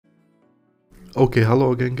Okay,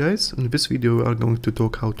 hello again guys. In this video we are going to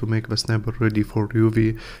talk how to make the sniper ready for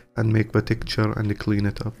UV and make the texture and clean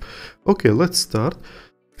it up. Okay, let's start.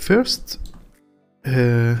 First,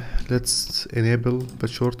 let's enable the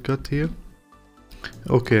shortcut here.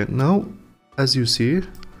 Okay, now as you see,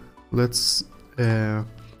 let's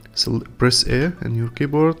press A in your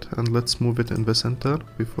keyboard and let's move it in the center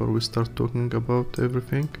before we start talking about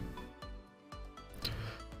everything.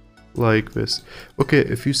 Like this. Okay,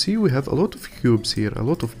 if you see, we have a lot of cubes here, a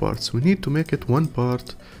lot of parts. We need to make it one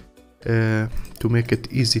part to make it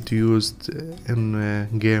easy to use in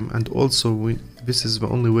game, and also this is the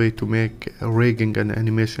only way to make a rigging and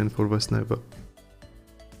animation for the sniper.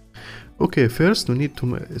 Okay, first we need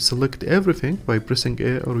to select everything by pressing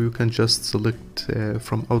A, or you can just select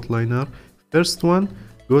from outliner. First one,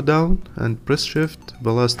 go down and press shift.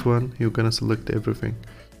 The last one, you're gonna select everything.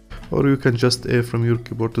 Or you can just A from your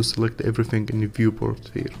keyboard to select everything in the viewport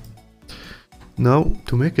here. Now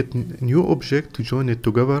to make it a new object, to join it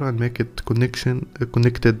together and make it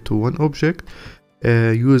connected to one object,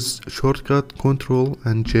 use shortcut Ctrl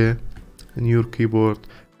and J in your keyboard,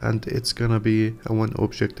 and it's gonna be a one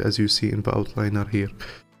object as you see in the outliner here.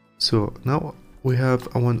 So now we have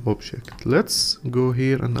a one object. Let's go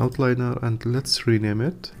here and outliner and let's rename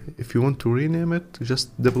it. If you want to rename it,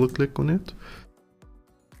 just double click on it.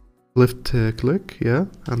 Left click, yeah,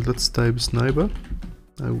 and let's type sniper,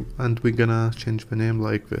 and we're gonna change the name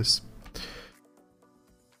like this.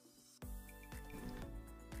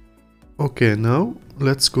 Okay, now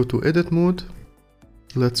let's go to edit mode.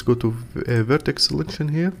 Let's go to vertex selection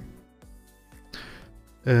here,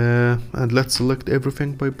 and let's select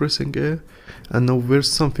everything by pressing A. And now there's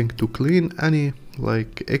something to clean any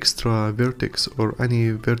like extra vertex or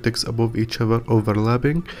any vertex above each other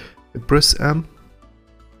overlapping. Press M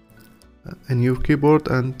in your keyboard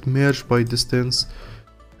and merge by distance,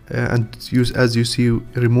 and use, as you see,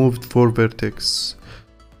 removed 4 vertex.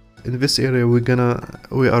 In this area we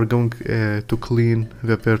are going to clean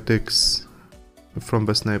the vertex from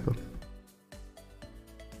the sniper.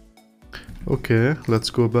 Okay,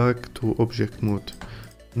 let's go back to object mode.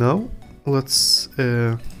 Now let's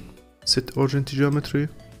set origin geometry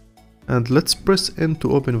and let's press N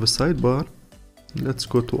to open the sidebar. Let's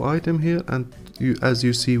go to item here, and as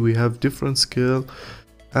you see, we have different scale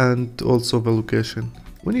and also the location.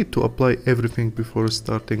 We need to apply everything before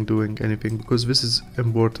starting doing anything, because this is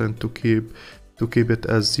important to keep it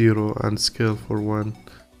as 0 and scale for 1.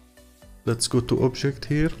 Let's go to object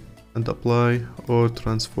here and apply all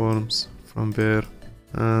transforms from there,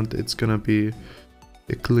 and it's gonna be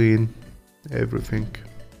a clean everything.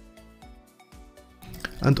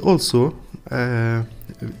 And also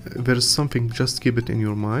there's something, just keep it in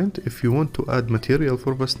your mind. If you want to add material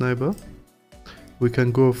for the sniper, we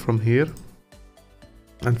can go from here,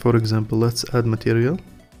 and for example, let's add material.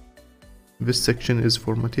 This section is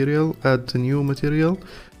for material. Add a new material,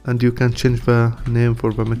 and you can change the name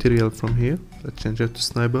for the material from here. Let's change it to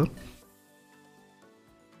sniper.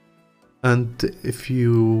 And if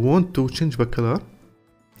you want to change the color,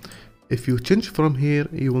 if you change from here,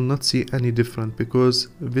 you will not see any different, because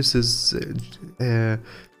this is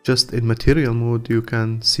just in material mode you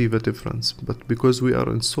can see the difference, but because we are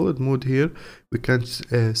in solid mode here, we can't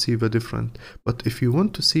see the difference. But if you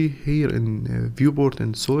want to see here in viewport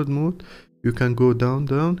in solid mode, you can go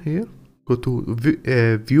down here, go to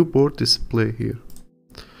viewport display here,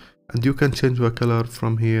 and you can change the color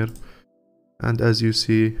from here. And as you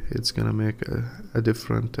see, it's gonna make a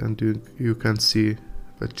difference, and you can see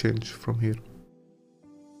the change from here.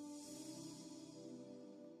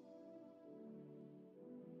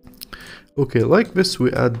 Okay, like this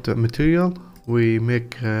we add material, we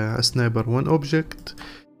make a sniper one object,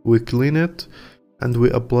 we clean it, and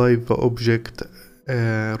we apply the object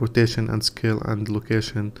rotation and scale and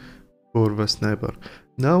location for the sniper.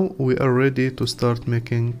 Now we are ready to start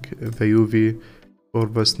making the UV for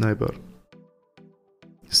the sniper.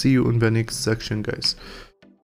 See you in the next section, guys.